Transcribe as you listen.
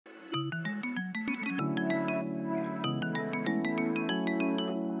My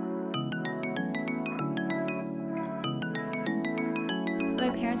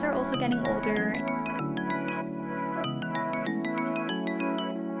parents are also getting older.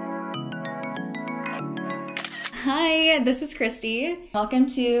 Hi, this is Christy. Welcome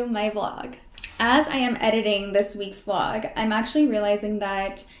to my vlog. As I am editing this week's vlog, I'm actually realizing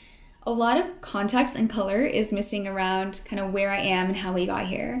that a lot of context and color is missing around kind of where I am and how we got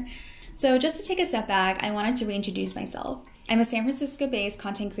here. So just to take a step back, I wanted to reintroduce myself. I'm a San Francisco-based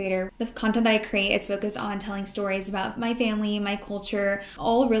content creator. The content that I create is focused on telling stories about my family, my culture,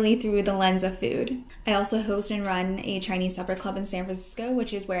 all really through the lens of food. I also host and run a Chinese supper club in San Francisco,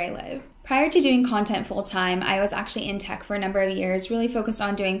 which is where I live. Prior to doing content full-time, I was actually in tech for a number of years, really focused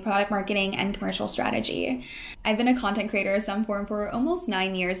on doing product marketing and commercial strategy. I've been a content creator of some form for almost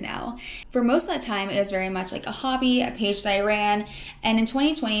 9 years now. For most of that time, it was very much like a hobby, a page that I ran, and in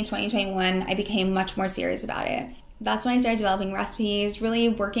 2020, 2021, I became much more serious about it. That's when I started developing recipes, really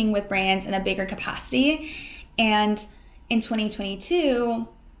working with brands in a bigger capacity. And in 2022,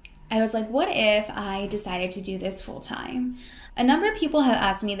 I was like, what if I decided to do this full time? A number of people have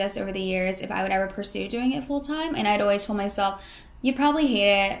asked me this over the years if I would ever pursue doing it full time. And I'd always told myself, you probably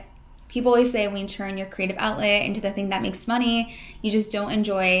hate it. People always say when you turn your creative outlet into the thing that makes money, you just don't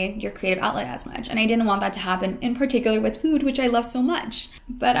enjoy your creative outlet as much. And I didn't want that to happen, in particular with food, which I love so much.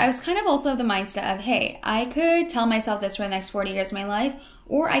 But I was kind of also of the mindset of, hey, I could tell myself this for the next 40 years of my life,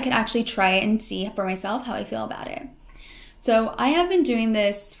 or I could actually try it and see for myself how I feel about it. So I have been doing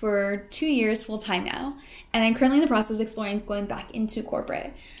this for 2 years full time now, and I'm currently in the process of exploring going back into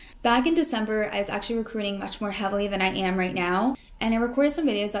corporate. Back in December, I was actually recruiting much more heavily than I am right now. And I recorded some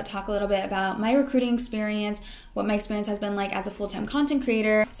videos that talk a little bit about my recruiting experience, what my experience has been like as a full-time content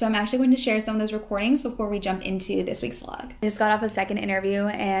creator. So I'm actually going to share some of those recordings before we jump into this week's vlog. I just got off a second interview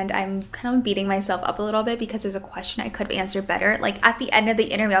and I'm kind of beating myself up a little bit because there's a question I could have answered better. Like at the end of the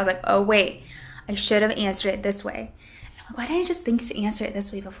interview, I was like, oh wait, I should have answered it this way. And I'm like, why didn't I just think to answer it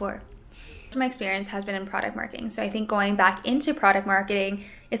this way before? My experience has been in product marketing. So I think going back into product marketing,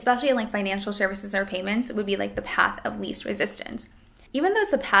 especially in like financial services or payments, would be like the path of least resistance. Even though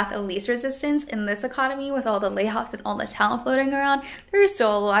it's a path of least resistance in this economy with all the layoffs and all the talent floating around, there is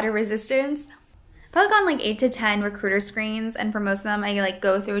still a lot of resistance. I've gone like 8 to 10 recruiter screens, and for most of them I like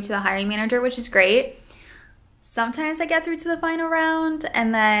go through to the hiring manager, which is great. Sometimes I get through to the final round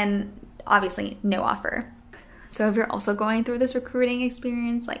and then obviously no offer. So if you're also going through this recruiting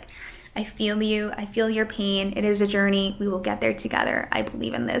experience, like I feel you, I feel your pain. It is a journey. We will get there together. I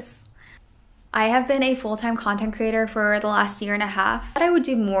believe in this. I have been a full-time content creator for the last year and a half. I thought I would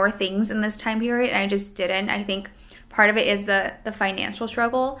do more things in this time period and I just didn't. I think part of it is the financial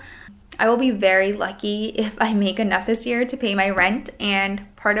struggle. I will be very lucky if I make enough this year to pay my rent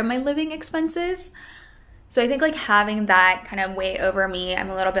and part of my living expenses. So I think like having that kind of weigh over me, I'm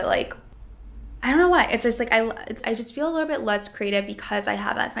a little bit like, I don't know why. It's just like I just feel a little bit less creative because I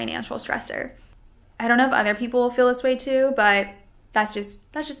have that financial stressor. I don't know if other people feel this way too, but that's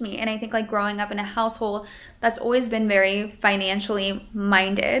just me. And I think like growing up in a household that's always been very financially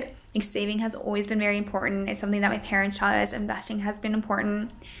minded, like saving has always been very important. It's something that my parents taught us. Investing has been important.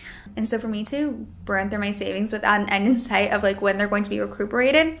 And so for me to burn through my savings without an end in sight of like when they're going to be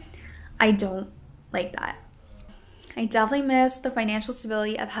recuperated, I don't like that. I definitely miss the financial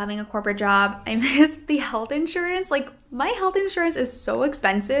stability of having a corporate job. I miss the health insurance. Like my health insurance is so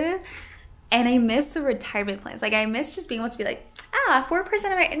expensive, and I miss the retirement plans. Like I miss just being able to be like, 4% of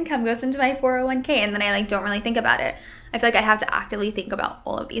my income goes into my 401k, and then I like don't really think about it. I feel like I have to actively think about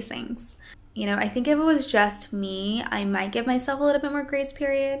all of these things. You know, I think if it was just me, I might give myself a little bit more grace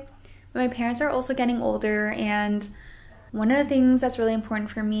period. But my parents are also getting older, and one of the things that's really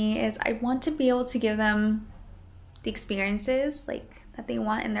important for me is I want to be able to give them the experiences like that they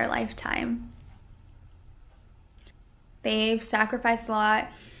want in their lifetime. They've sacrificed a lot,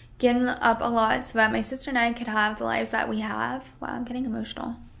 given up a lot so that my sister and I could have the lives that we have. Wow, I'm getting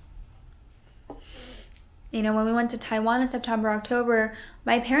emotional. You know, when we went to Taiwan in September, October,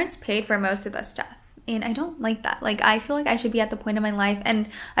 my parents paid for most of the stuff. And I don't like that. Like, I feel like I should be at the point of my life, and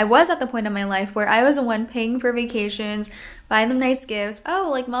I was at the point of my life where I was the one paying for vacations, buying them nice gifts. Oh,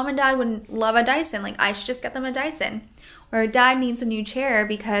 like mom and dad would love a Dyson. Like, I should just get them a Dyson. Or dad needs a new chair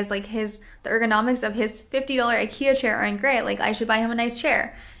because like the ergonomics of his $50 IKEA chair aren't great. Like, I should buy him a nice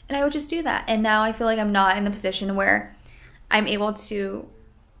chair. And I would just do that. And now I feel like I'm not in the position where I'm able to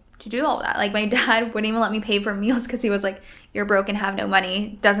do all that. Like, my dad wouldn't even let me pay for meals because he was like, you're broke and have no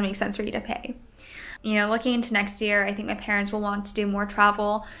money. It doesn't make sense for you to pay. You know, looking into next year, I think my parents will want to do more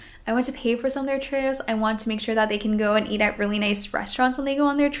travel. I want to pay for some of their trips. I want to make sure that they can go and eat at really nice restaurants when they go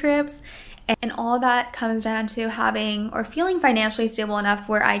on their trips. And all that comes down to having or feeling financially stable enough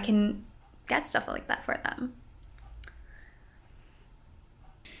where I can get stuff like that for them.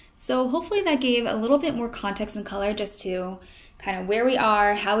 So hopefully that gave a little bit more context and color just to kind of where we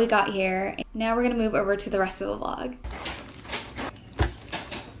are, how we got here. Now we're gonna move over to the rest of the vlog.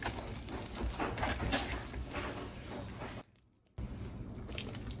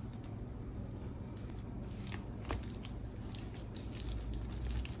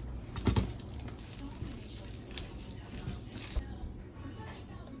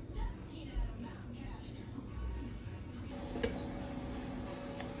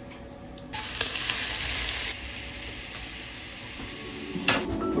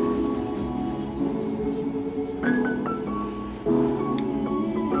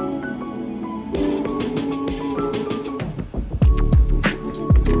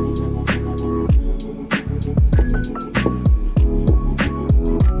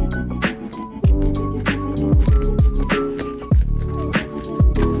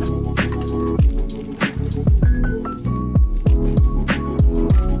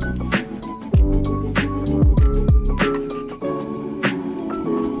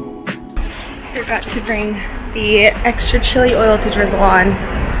 Forgot to bring the extra chili oil to drizzle on.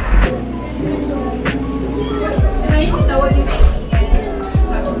 I don't know what you're making.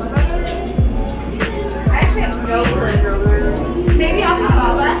 I actually have no clue. Maybe I'll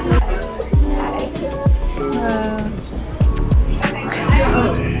have that.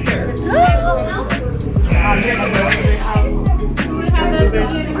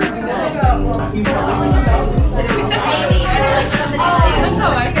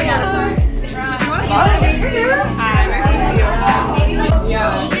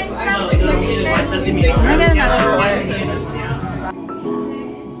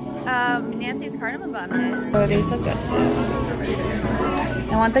 Nancy's cardamom bun is. Oh, these look good too.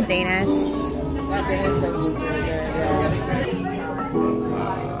 I want the Danish.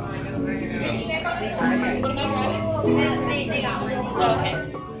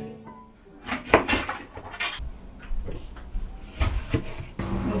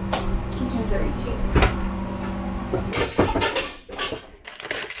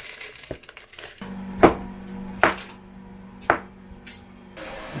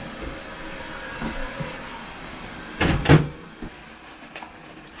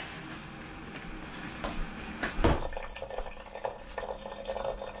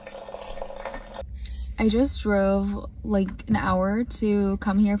 I just drove like an hour to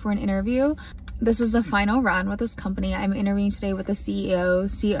come here for an interview. This is the final round with this company. I'm interviewing today with the CEO,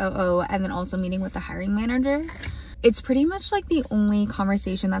 COO, and then also meeting with the hiring manager. It's pretty much like the only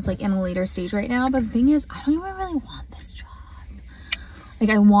conversation that's like in a later stage right now. But the thing is, I don't even really want this job.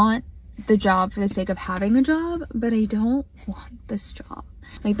 Like, I want the job for the sake of having the job, but I don't want this job.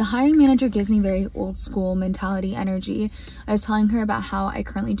 Like, the hiring manager gives me very old school mentality energy. I was telling her about how I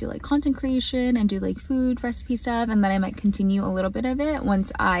currently do like content creation and do like food recipe stuff, and then I might continue a little bit of it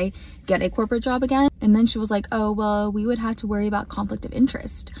once I get a corporate job again. And then she was like, oh, well, we would have to worry about conflict of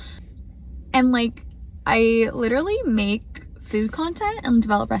interest. And like, I literally make food content and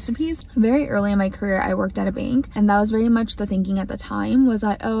develop recipes. Very early in my career, I worked at a bank, and that was very much the thinking at the time, was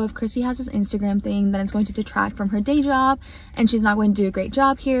that, oh, if Christy has this Instagram thing, then it's going to detract from her day job and she's not going to do a great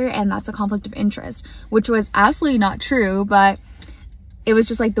job here, and that's a conflict of interest, which was absolutely not true, but it was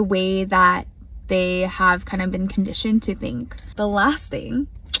just like the way that they have kind of been conditioned to think. The last thing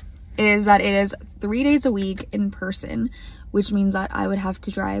is that it is 3 days a week in person, which means that I would have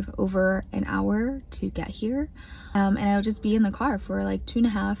to drive over an hour to get here. And I would just be in the car for like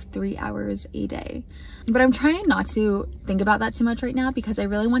 2.5, 3 hours a day. But I'm trying not to think about that too much right now, because I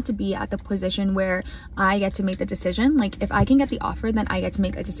really want to be at the position where I get to make the decision. Like, if I can get the offer, then I get to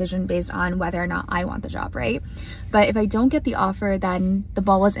make a decision based on whether or not I want the job, right? But if I don't get the offer, then the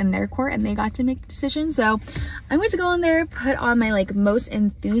ball was in their court and they got to make the decision. So I'm going to go in there, put on my like most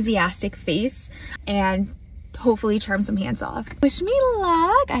enthusiastic face, and hopefully charm some hands off. Wish me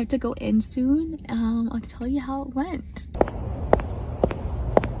luck. I have to go in soon. I'll tell you how it went.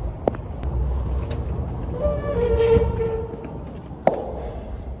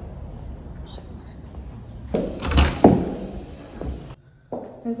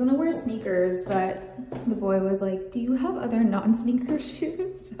 I was gonna wear sneakers, but the boy was like, do you have other non-sneaker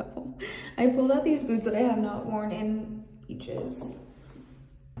shoes? So I pulled out these boots that I have not worn in ages.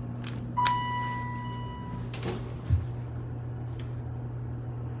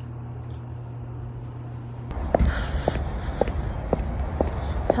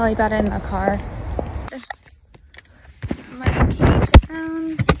 Tell you about it in the car. Put my case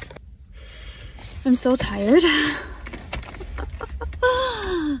down. I'm so tired.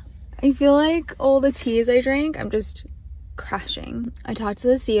 I feel like all the teas I drank, I'm just crashing. I talked to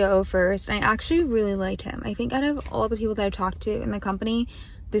the CEO first, and I actually really liked him. I think out of all the people that I've talked to in the company,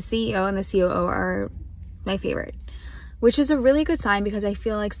 the CEO and the COO are my favorite, which is a really good sign because I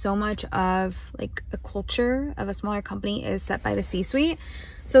feel like so much of like the culture of a smaller company is set by the C-suite.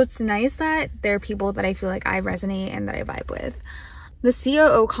 So it's nice that there are people that I feel like I resonate and that I vibe with. The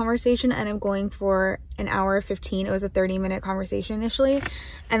COO conversation ended up going for an hour 15. It was a 30-minute conversation initially.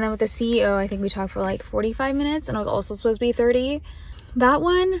 And then with the CEO, I think we talked for like 45 minutes, and it was also supposed to be 30. That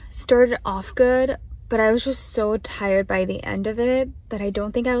one started off good, but I was just so tired by the end of it that I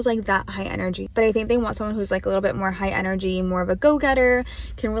don't think I was like that high energy. But I think they want someone who's like a little bit more high energy, more of a go-getter,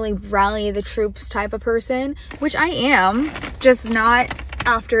 can really rally the troops type of person, which I am, just not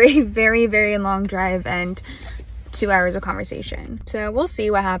after a very, very long drive and 2 hours of conversation. So we'll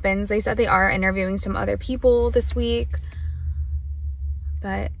see what happens. They said they are interviewing some other people this week,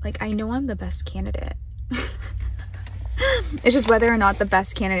 but like I know I'm the best candidate. It's just whether or not the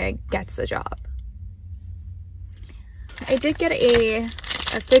best candidate gets the job. I did get a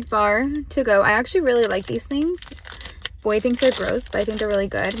fig bar to go. I actually really like these things. Boy thinks they're gross, but I think they're really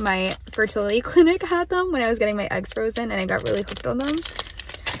good. My fertility clinic had them when I was getting my eggs frozen, and I got really hooked on them.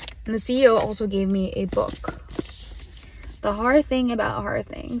 And the CEO also gave me a book, The Hard Thing About Hard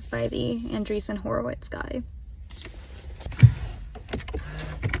Things by the Andreessen Horowitz guy.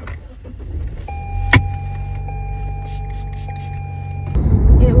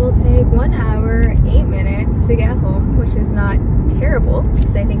 It will take 1 hour, 8 minutes to get home, which is not terrible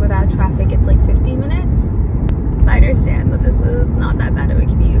because I think without traffic it's like 15 minutes. I understand that this is not that bad of a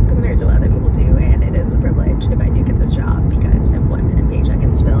commute compared to what other people do, and it is a privilege if I do get this job because employment and paycheck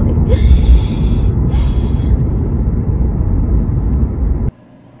instability.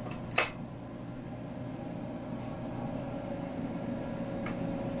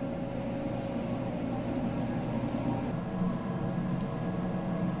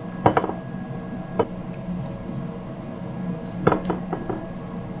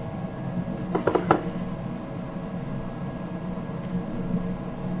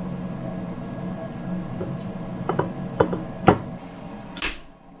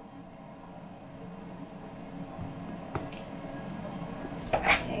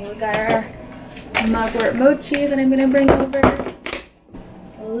 We got our mugwort mochi that I'm gonna bring over.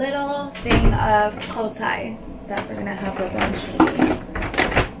 A little thing of hiii that we're gonna have with lunch.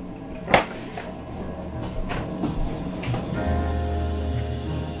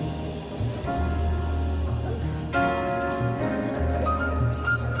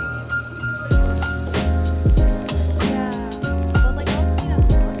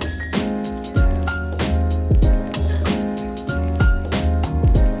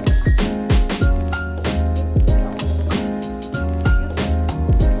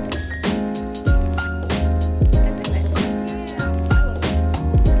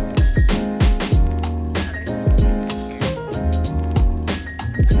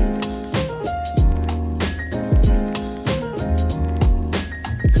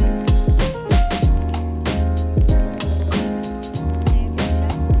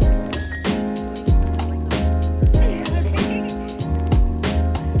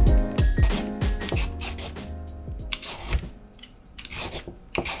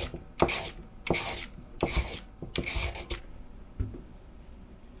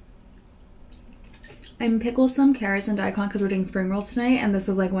 I'm pickled some carrots and daikon because we're doing spring rolls tonight, and this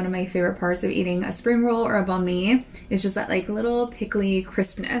is like one of my favorite parts of eating a spring roll or a banh mi. It's just that like little pickly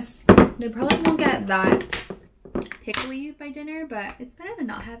crispness. They probably won't get that pickly by dinner, but it's better than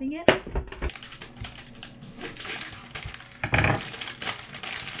not having it.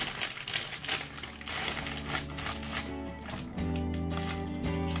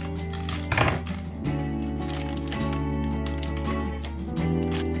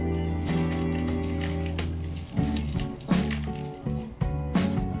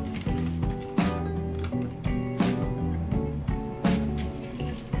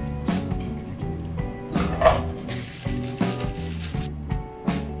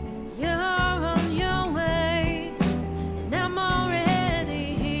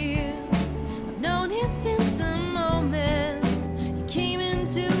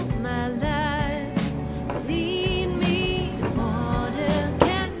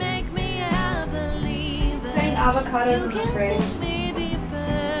 Avocados in the fridge.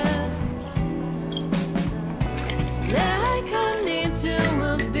 Like I need to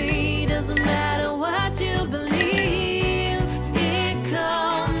be, doesn't matter what you believe, it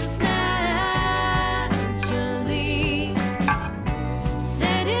comes naturally.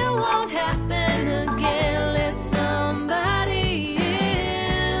 Said it won't happen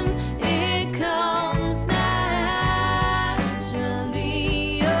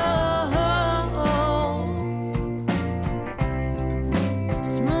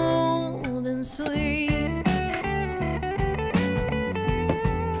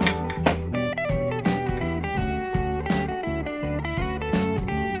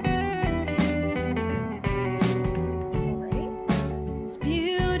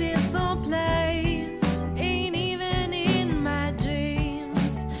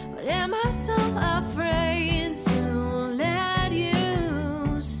my soul.